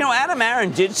 Well, Adam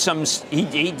Aaron did some.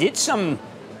 He did some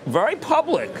very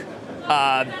public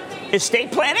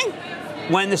estate planning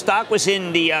when the stock was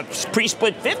in the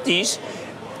pre-split 50s.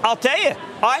 I'll tell you,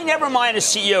 I never mind a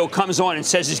CEO comes on and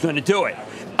says he's going to do it.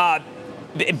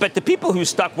 But the people who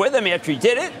stuck with him after he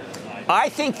did it, I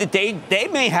think that they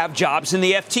may have jobs in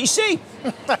the FTC.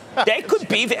 They could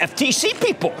be the FTC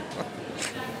people.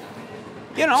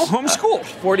 Homeschool.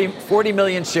 40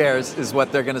 million shares is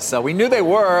what they're going to sell. We knew they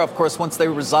were, of course, once they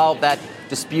resolved that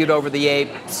dispute over the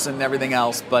apes and everything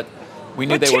else, but we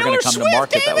knew they were going to come to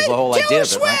market. David, that was the whole idea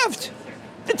of it, right?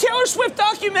 The Taylor Swift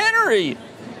documentary.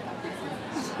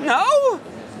 No?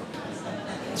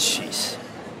 Jeez.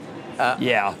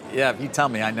 Yeah, if you tell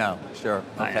me, I know. Sure.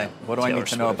 Okay. What do I need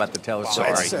to know about the Taylor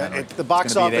Swift? The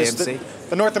box office,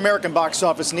 the North American box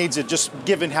office needs it, just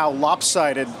given how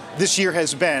lopsided this year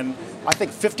has been. I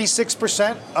think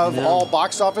 56% of all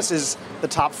box office is the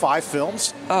top 5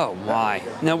 films. Oh, why?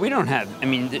 No, we don't have. I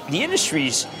mean, the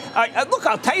industry's. Look,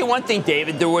 I'll tell you one thing,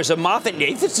 David. There was a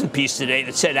Moffett-Nathanson piece today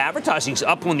that said advertising's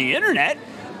up on the internet.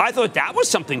 I thought that was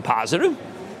something positive.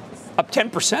 Up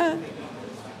 10%.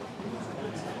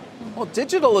 Well,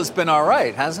 digital has been all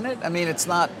right, hasn't it? I mean, it's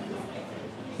not.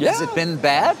 Yeah. Has it been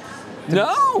bad?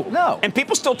 No. And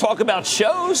people still talk about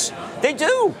shows. They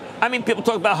do. I mean, people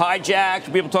talk about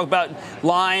Hijacked. People talk about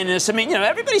Lioness. I mean,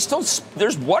 everybody still.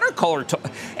 There's watercolor.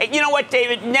 And you know what,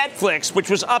 David? Netflix, which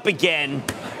was up again.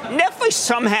 Netflix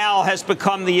somehow has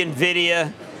become the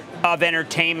NVIDIA of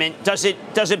entertainment. Does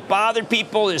it bother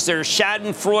people? Is there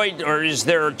Schadenfreude, or is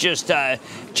there just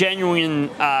genuine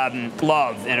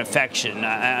love and affection?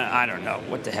 I don't know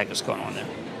what the heck is going on there.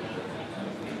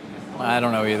 I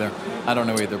don't know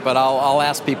either. But I'll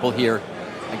ask people here.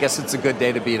 I guess it's a good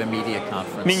day to be at a media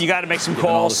conference. I mean, you got to make some calls.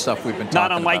 All the stuff we've been talking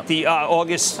Not unlike about. the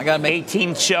August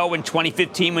 18th show in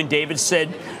 2015 when David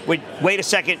said, wait a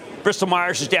second, Bristol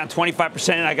Myers is down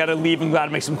 25%, and I got to leave and got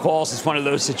to make some calls. It's one of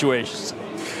those situations.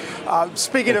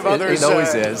 Speaking of others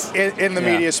in the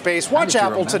media space, watch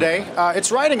Apple today.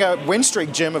 It's riding a win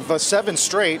streak, Jim, of 7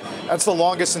 straight. That's the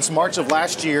longest since March of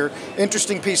last year.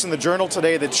 Interesting piece in the Journal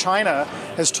today that China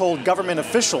has told government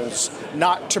officials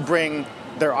not to bring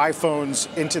their iPhones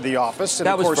into the office. And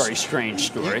that was a very strange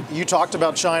story. You talked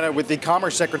about China with the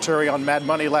Commerce Secretary on Mad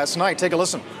Money last night. Take a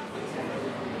listen.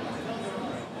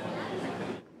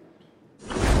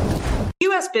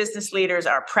 U.S. business leaders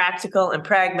are practical and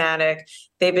pragmatic.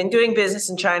 They've been doing business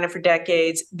in China for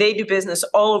decades. They do business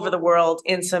all over the world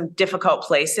in some difficult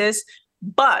places,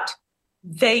 but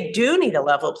they do need a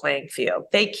level playing field.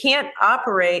 They can't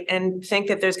operate and think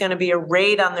that there's going to be a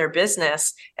raid on their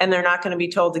business and they're not going to be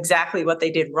told exactly what they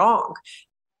did wrong.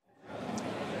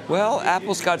 Well,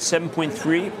 Apple's got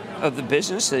 7.3 of the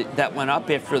business that went up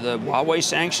after the Huawei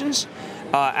sanctions.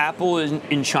 Apple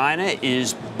in China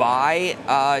is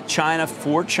by China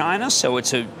for China, so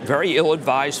it's a very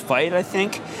ill-advised fight, I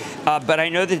think. But I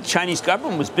know that the Chinese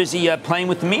government was busy playing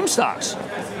with the meme stocks.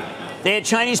 They had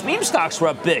Chinese meme stocks were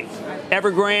up big.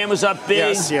 Evergrande was up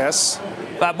big. Yes.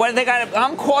 What they got?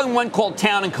 I'm calling one called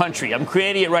Town and Country. I'm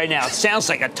creating it right now. It sounds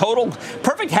like a total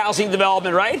perfect housing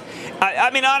development, right? I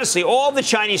mean, honestly, all the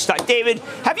Chinese stock. David,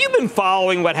 have you been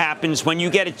following what happens when you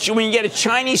get a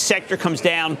Chinese sector comes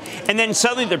down, and then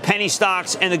suddenly they're penny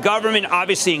stocks, and the government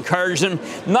obviously encouraged them.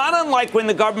 Not unlike when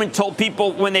the government told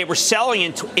people when they were selling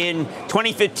in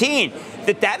 2015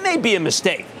 that may be a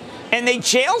mistake, and they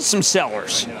jailed some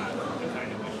sellers.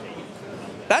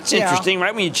 That's interesting,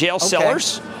 right? When you jail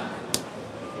sellers.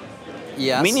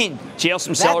 Yes. We need jail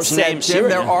some sellers' names Jim,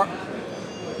 here.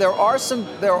 There are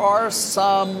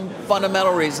some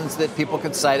fundamental reasons that people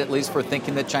could cite, at least for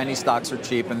thinking that Chinese stocks are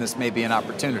cheap, and this may be an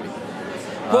opportunity.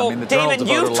 Well, David,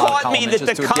 you've taught me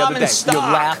that the common stock. You're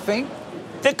laughing.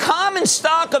 The common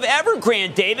stock of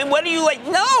Evergrande, David. What do you like?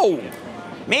 No,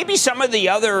 maybe some of the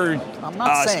other tranches. I'm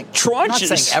not saying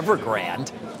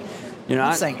Evergrande. You're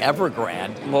not saying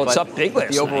Evergrande. Well, it's up big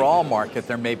last night. The overall market,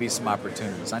 there may be some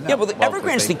opportunities. I know. Yeah, well,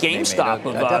 Evergrande's the GameStop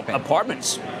of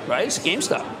apartments, right? It's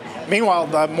GameStop.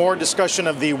 Meanwhile, more discussion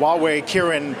of the Huawei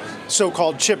Kirin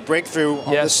so-called chip breakthrough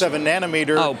on the 7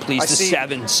 nanometer. Oh, please, the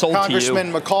 7 sold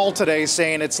Congressman McCall today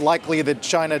saying it's likely that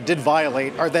China did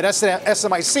violate, or that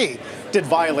SMIC did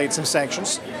violate some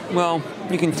sanctions. Well,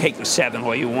 you can take the 7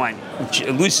 all you want.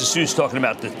 Lisa Su's talking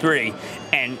about the 3,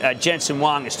 and Jensen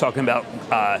Huang is talking about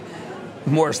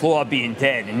Moore's Law being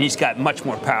dead, and he's got much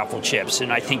more powerful chips.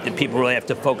 And I think that people really have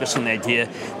to focus on the idea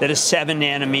that a 7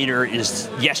 nanometer is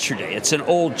yesterday. It's an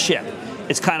old chip.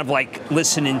 It's kind of like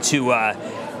listening to,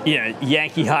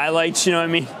 Yankee highlights. You know what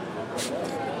I mean?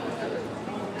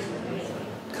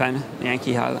 Kind of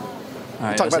Yankee highlights. All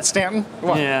right, talk about Stanton?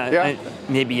 Yeah.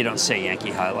 Maybe you don't say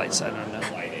Yankee highlights. I don't know.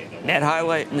 Net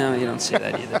highlight? No, you don't say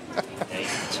that either.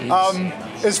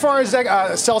 As far as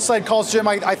sell side calls, Jim,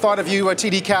 I thought of you,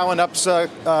 TD Cowen Up's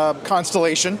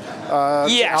Constellation.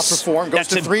 Yes. Outperform, goes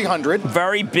to 300.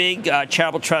 Very big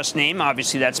charitable trust name.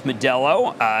 Obviously, that's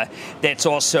Modelo. That's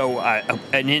also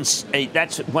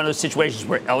that's one of those situations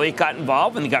where Elliott got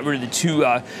involved and they got rid of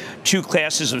the two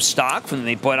classes of stock when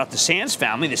they bought out the Sands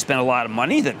family. They spent a lot of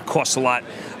money that cost a lot.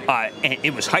 And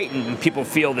it was heightened, and people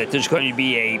feel that there's going to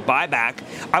be a buyback.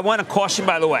 I want to caution,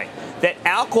 by the way, that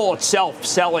alcohol itself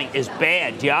selling is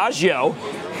bad. Diageo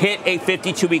hit a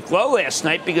 52-week low last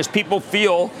night because people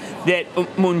feel that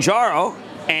Mounjaro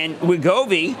and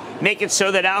Wegovy make it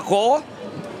so that alcohol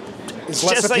is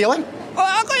less appealing?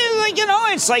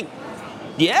 It's like,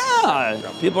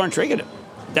 people aren't drinking it.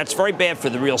 That's very bad for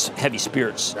the real heavy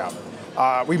spirits.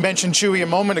 Yeah. We mentioned Chewy a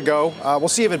moment ago. We'll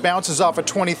see if it bounces off at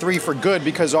 23 for good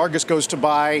because Argus goes to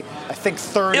buy, I think,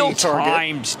 30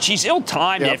 ill-timed. Target. She's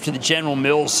ill-timed after the General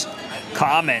Mills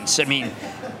comments. I mean,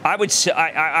 I would sell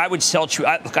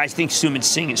Chewy. Look, I think Sumit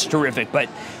Singh is terrific, but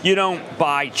you don't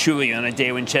buy Chewy on a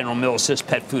day when General Mills says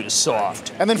pet food is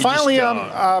soft. And then finally,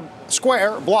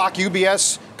 Square, Block,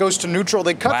 UBS goes to neutral.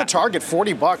 They cut the target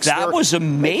 $40. That was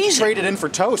amazing. They traded in for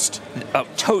Toast.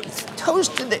 Toast.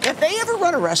 If they ever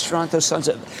run a restaurant, those sons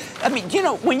of... I mean,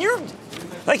 when you're...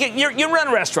 Like, you run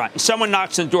a restaurant, and someone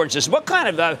knocks on the door and says, what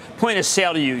kind of point of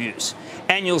sale do you use?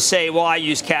 And you'll say, well, I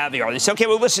use caviar. They say, okay,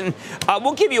 well, listen,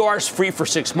 we'll give you ours free for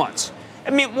 6 months.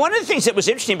 I mean, one of the things that was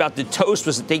interesting about the Toast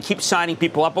was that they keep signing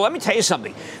people up. Well, let me tell you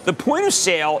something. The point of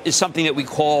sale is something that we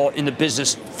call in the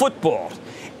business football.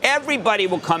 everybody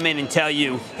will come in and tell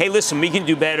you, hey, listen, we can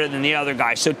do better than the other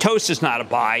guy. So Toast is not a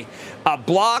buy.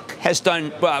 Block has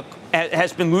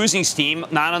been losing steam,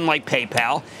 not unlike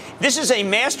PayPal. This is a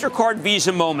MasterCard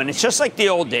Visa moment. It's just like the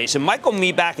old days. And Michael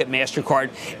Meback at MasterCard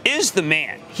is the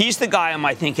man. He's the guy who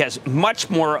I think has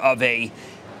much more of a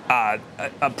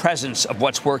presence of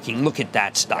what's working. Look at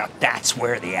that stock. That's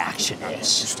where the action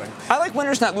is. I like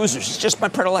winners, not losers. It's just my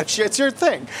predilection. It's your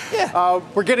thing. Yeah.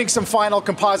 We're getting some final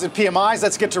composite PMIs.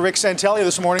 Let's get to Rick Santelli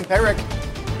this morning. Hey, Rick.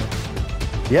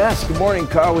 Yes, good morning,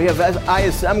 Carl. We have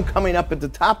ISM coming up at the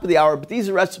top of the hour, but these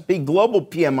are S&P Global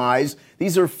PMIs.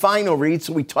 These are final reads,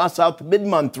 so we toss out the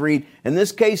mid-month read. In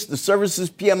this case, the services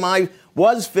PMI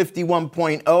was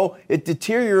 51.0. It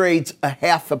deteriorates a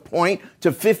half a point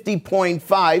to 50.5.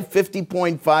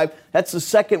 50.5. That's the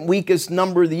second weakest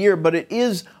number of the year, but it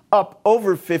is up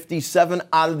over 57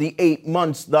 out of the 8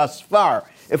 months thus far.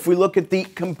 If we look at the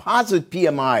composite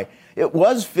PMI, it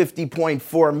was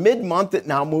 50.4 mid-month. It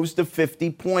now moves to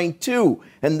 50.2.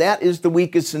 And that is the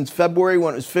weakest since February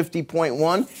when it was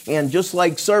 50.1. And just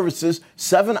like services,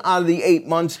 7 out of the 8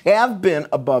 months have been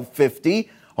above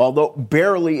 50, although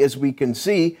barely as we can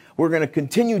see. We're going to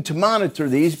continue to monitor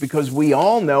these because we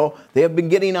all know they have been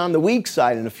getting on the weak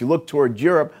side. And if you look towards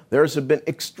Europe, theirs have been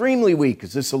extremely weak.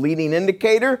 Is this a leading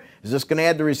indicator? Is this going to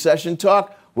add to recession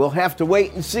talk? We'll have to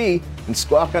wait and see. And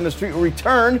Squawk on the Street will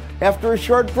return after a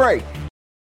short break.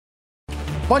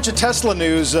 Bunch of Tesla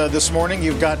news this morning.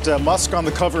 You've got Musk on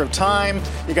the cover of Time.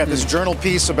 You got this journal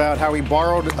piece about how he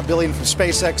borrowed $1 billion from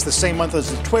SpaceX the same month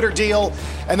as the Twitter deal.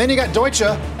 And then you got Deutsche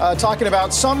talking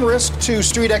about some risk to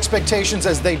street expectations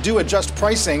as they do adjust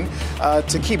pricing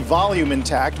to keep volume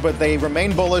intact, but they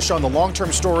remain bullish on the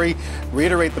long-term story,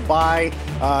 reiterate the buy.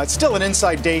 It's still an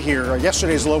inside day here.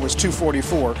 Yesterday's low was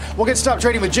 244. We'll get Stop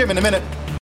Trading with Jim in a minute.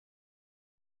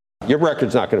 Your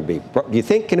record's not going to be. Do you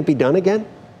think can it be done again?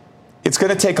 It's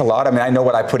going to take a lot. I mean, I know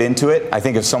what I put into it. I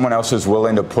think if someone else is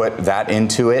willing to put that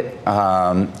into it,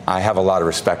 I have a lot of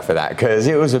respect for that because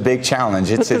it was a big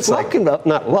challenge. It's luck like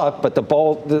not luck, but the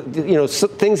ball.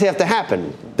 Things have to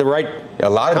happen. The right a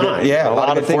lot time. Of it, yeah, a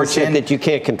lot of things that you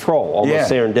can't control.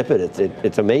 Almost serendipitous.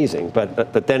 It's amazing.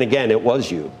 But then again, it was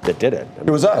you that did it.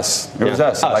 It was us. It was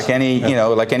us. Like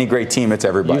any great team, it's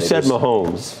everybody. You said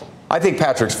Mahomes. I think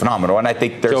Patrick's phenomenal, and I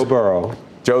think there's Joe Burrow.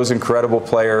 Joe's an incredible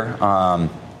player.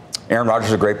 Aaron Rodgers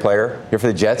is a great player here for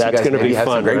the Jets. That's going to be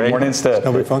fun, great right? mornings It's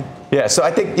going to be fun. Yeah, so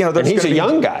I think, and he's a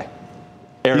young guy.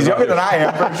 He's younger than I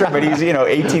am, for sure, but he's,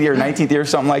 18th year, 19th year,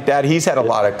 something like that. He's had a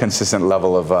lot of consistent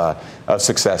level of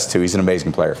success, too. He's an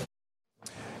amazing player.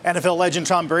 NFL legend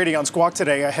Tom Brady on Squawk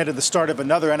today ahead of the start of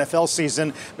another NFL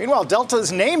season. Meanwhile, Delta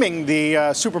is naming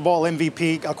the Super Bowl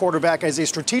MVP quarterback as a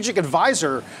strategic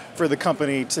advisor for the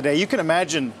company today. You can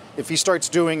imagine if he starts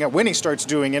doing, when he starts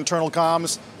doing internal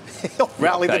comms, he'll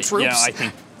rally the troops. I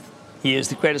think he is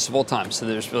the greatest of all time, so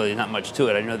there's really not much to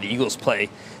it. I know the Eagles play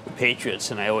the Patriots,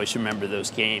 and I always remember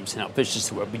those games and how vicious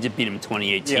they were. We did beat them in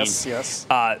 2018. Yes.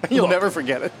 You'll never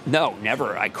forget it. No,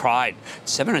 never. I cried.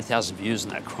 700,000 views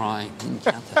in that crying. Didn't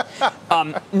count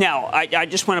that. Now, I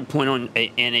just want to point on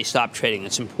in a stop trading.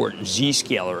 It's important.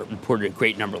 Zscaler reported a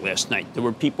great number last night. There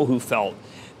were people who felt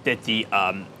that the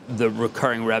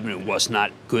recurring revenue was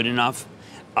not good enough.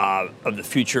 Of the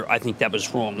future, I think that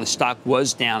was wrong. The stock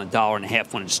was down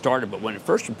 $1.50 when it started, but when it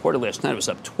first reported last night, it was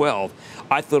up 12.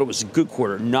 I thought it was a good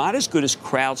quarter, not as good as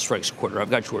CrowdStrike's quarter. I've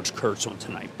got George Kurtz on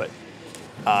tonight, but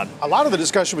a lot of the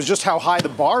discussion was just how high the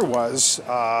bar was,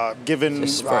 given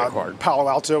Palo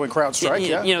Alto and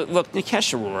CrowdStrike. Look,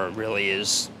 Nikesh Arora really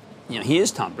is, he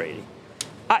is Tom Brady.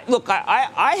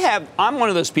 I'm one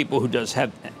of those people who does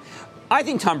have. I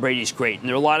think Tom Brady's great, and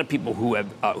there are a lot of people who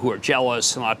are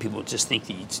jealous, and a lot of people just think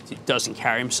he doesn't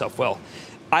carry himself well.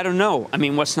 I don't know. I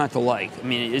mean, what's not to like? I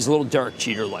mean, it's a little Derek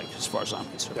Jeter-like as far as I'm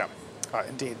concerned. Yeah,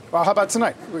 indeed. Well, how about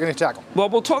tonight? We're going to tackle. Well,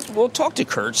 we'll talk to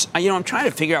Kurtz. I'm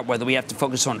trying to figure out whether we have to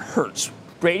focus on Hertz.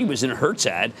 Brady was in a Hertz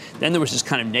ad. Then there was this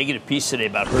kind of negative piece today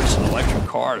about Hertz and electric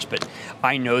cars, but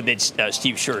I know that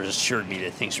Steve Scherr has assured me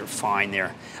that things are fine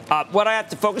there. What I have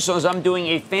to focus on is I'm doing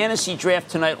a fantasy draft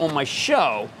tonight on my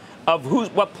show of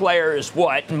what player is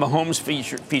what, and Mahomes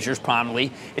features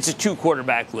prominently. It's a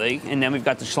 2-quarterback league, and then we've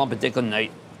got the Schlumpedickle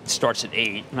night. It starts at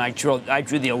 8, and I drew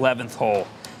the 11th hole,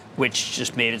 which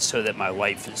just made it so that my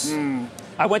life is.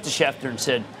 I went to Schefter and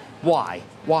said, "Why?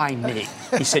 Why me?"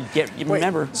 He said,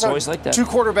 "Remember, it's always like that."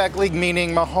 2-quarterback league meaning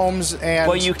Mahomes and.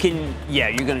 Well, you're going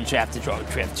to have to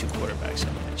draft 2 quarterbacks.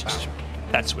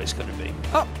 That's what it's going to be.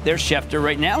 Oh, there's Schefter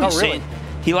right now. He's saying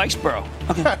he likes Burrow.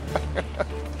 Okay.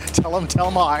 Tell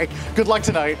them I. Good luck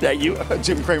tonight. Thank you.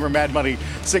 Jim Cramer, Mad Money,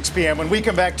 6 p.m. When we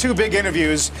come back, 2 big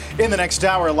interviews in the next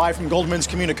hour, live from Goldman's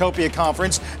Communacopia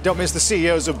conference. Don't miss the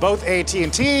CEOs of both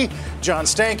AT&T, John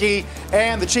Stankey,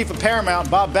 and the chief of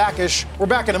Paramount, Bob Bakish. We're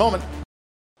back in a moment.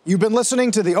 You've been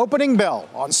listening to The Opening Bell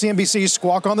on CNBC's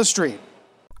Squawk on the Street.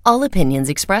 All opinions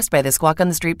expressed by the Squawk on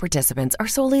the Street participants are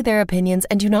solely their opinions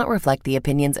and do not reflect the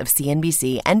opinions of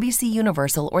CNBC, NBC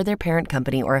Universal, or their parent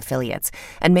company or affiliates,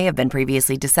 and may have been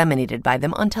previously disseminated by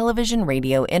them on television,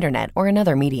 radio, internet, or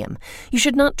another medium. You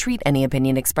should not treat any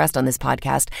opinion expressed on this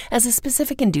podcast as a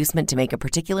specific inducement to make a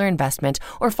particular investment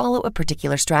or follow a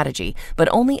particular strategy, but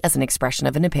only as an expression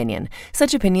of an opinion.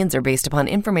 Such opinions are based upon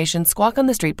information Squawk on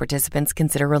the Street participants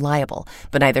consider reliable,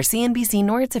 but neither CNBC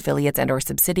nor its affiliates and or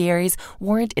subsidiaries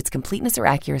warrant its completeness or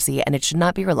accuracy, and it should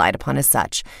not be relied upon as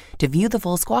such. To view the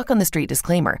full Squawk on the Street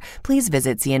disclaimer, please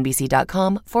visit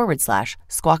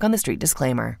cnbc.com/Squawk on the Street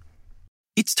disclaimer.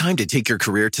 It's time to take your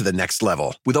career to the next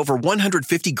level. With over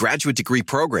 150 graduate degree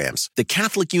programs, the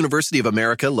Catholic University of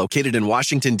America, located in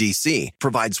Washington, D.C.,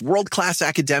 provides world-class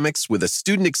academics with a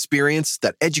student experience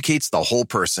that educates the whole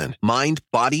person, mind,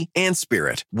 body, and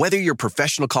spirit. Whether your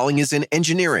professional calling is in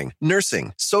engineering,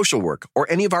 nursing, social work, or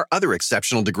any of our other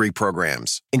exceptional degree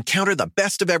programs, encounter the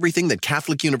best of everything that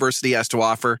Catholic University has to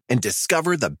offer and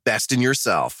discover the best in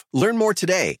yourself. Learn more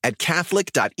today at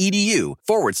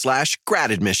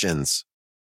catholic.edu/grad admissions.